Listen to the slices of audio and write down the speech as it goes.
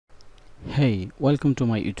Hey, welcome to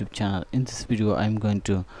my YouTube channel. In this video I'm going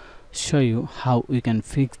to show you how we can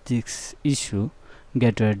fix this issue.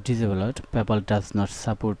 Gateway disabled, PayPal does not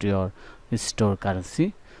support your store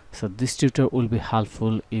currency. So this tutorial will be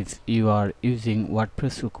helpful if you are using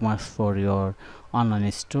WordPress WooCommerce for your online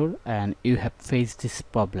store and you have faced this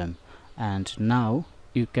problem, and now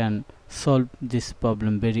you can solve this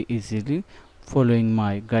problem very easily following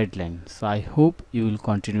my guidelines. So I hope you will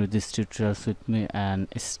continue this tutorials with me and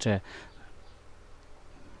stay.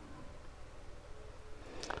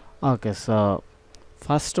 Okay, so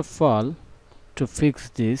first of all, to fix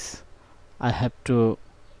this I have to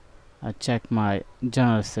check my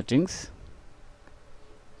general settings.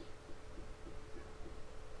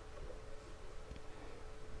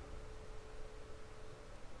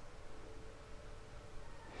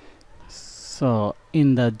 So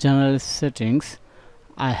in the general settings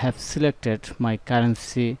I have selected my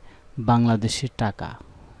currency Bangladeshi Taka,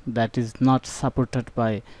 that is not supported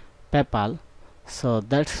by PayPal, so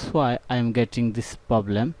that's why I am getting this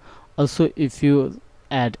problem. Also, if you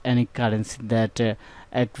add any currency that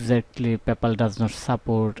exactly PayPal does not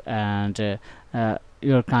support and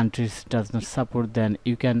your countries does not support, then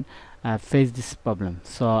you can face this problem.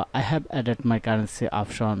 So I have added my currency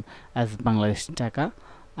option as Bangladesh Taka,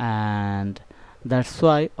 and that's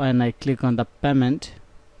why when I click on the payment,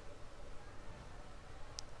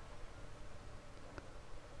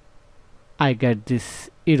 I get this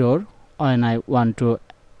error when I want to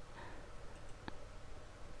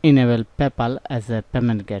enable PayPal as a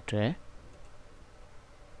payment gateway.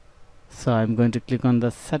 So I'm going to click on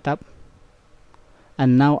the setup,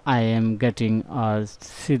 and now I am getting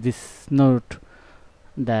see this note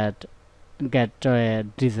that gateway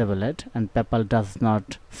disabled and PayPal does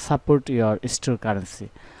not support your store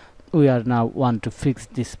currency. We are now want to fix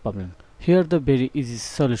this problem. Here the very easy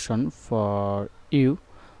solution for you.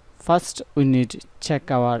 First we need to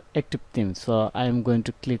check our active theme. So I am going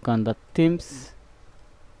to click on the themes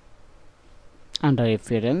under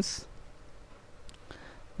appearance.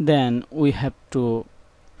 Then we have to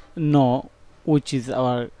know which is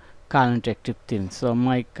our current active theme. So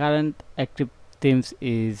my current active themes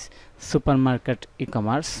is supermarket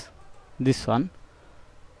e-commerce, this one,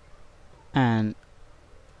 and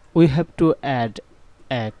we have to add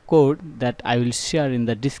a code that I will share in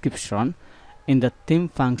the description in the theme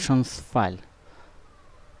functions file.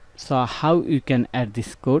 So how you can add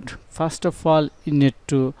this code? First of all, you need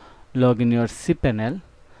to log in your cPanel,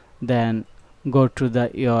 then go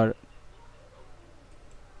to your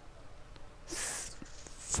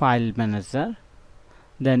file manager,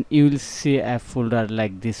 then you will see a folder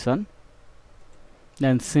like this one.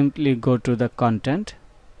 Then simply go to the content,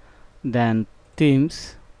 then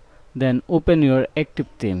themes, then open your active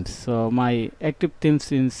themes. So my active themes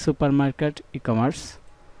in supermarket e-commerce,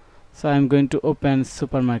 so I'm going to open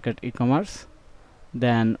supermarket e-commerce,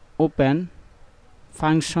 then open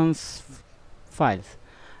functions files,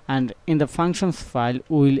 and in the functions file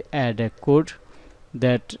we will add a code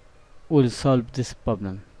that will solve this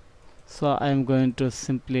problem. So I am going to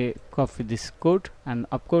simply copy this code, and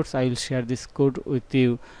of course I will share this code with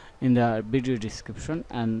you in the video description,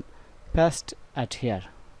 and paste at here.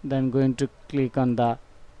 Then going to click on the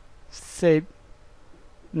save.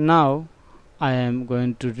 Now I am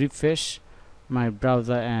going to refresh my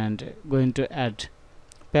browser and going to add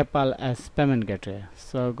PayPal as payment gateway.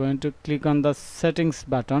 So going to click on the settings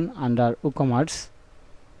button under WooCommerce,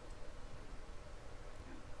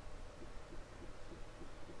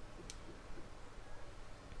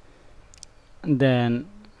 then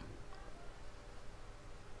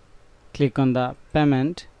click on the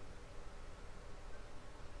payment,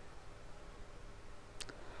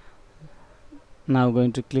 now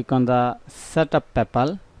going to click on the setup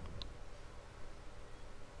PayPal,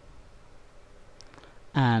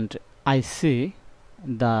 and I see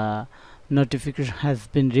the notification has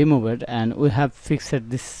been removed and we have fixed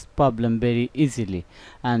this problem very easily.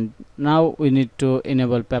 And now we need to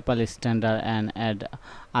enable PayPal standard and add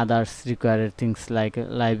others required things like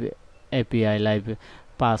live API, live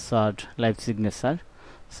password, live signature.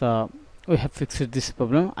 So we have fixed this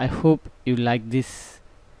problem. I hope you like this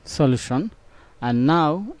solution. And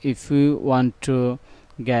now if we want to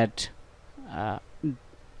get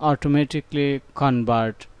automatically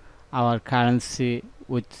convert our currency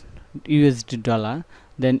with USD dollar,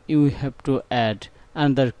 then you have to add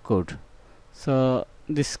another code. So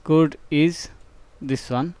this code is this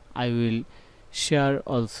one. I will share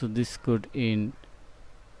also this code in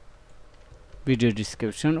video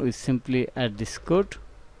description. We simply add this code,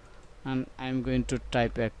 and I am going to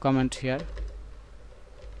type a comment here.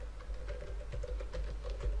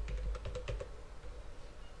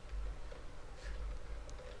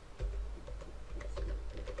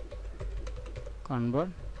 convert.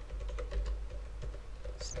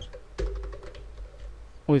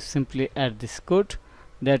 We simply add this code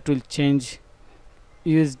that will change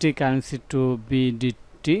USD currency to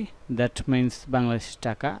BDT, that means Bangladesh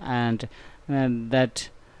Taka, and that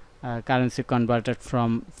currency converted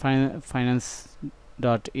from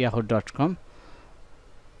finance.yahoo.com.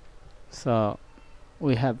 so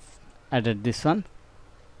we have added this one.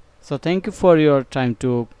 So thank you for your time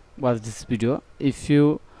to watch this video. If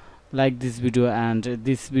you like this video and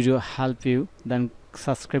this video help you, then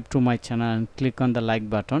subscribe to my channel and click on the like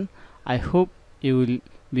button. I hope you will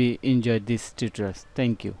be enjoy these tutorials.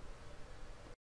 Thank you.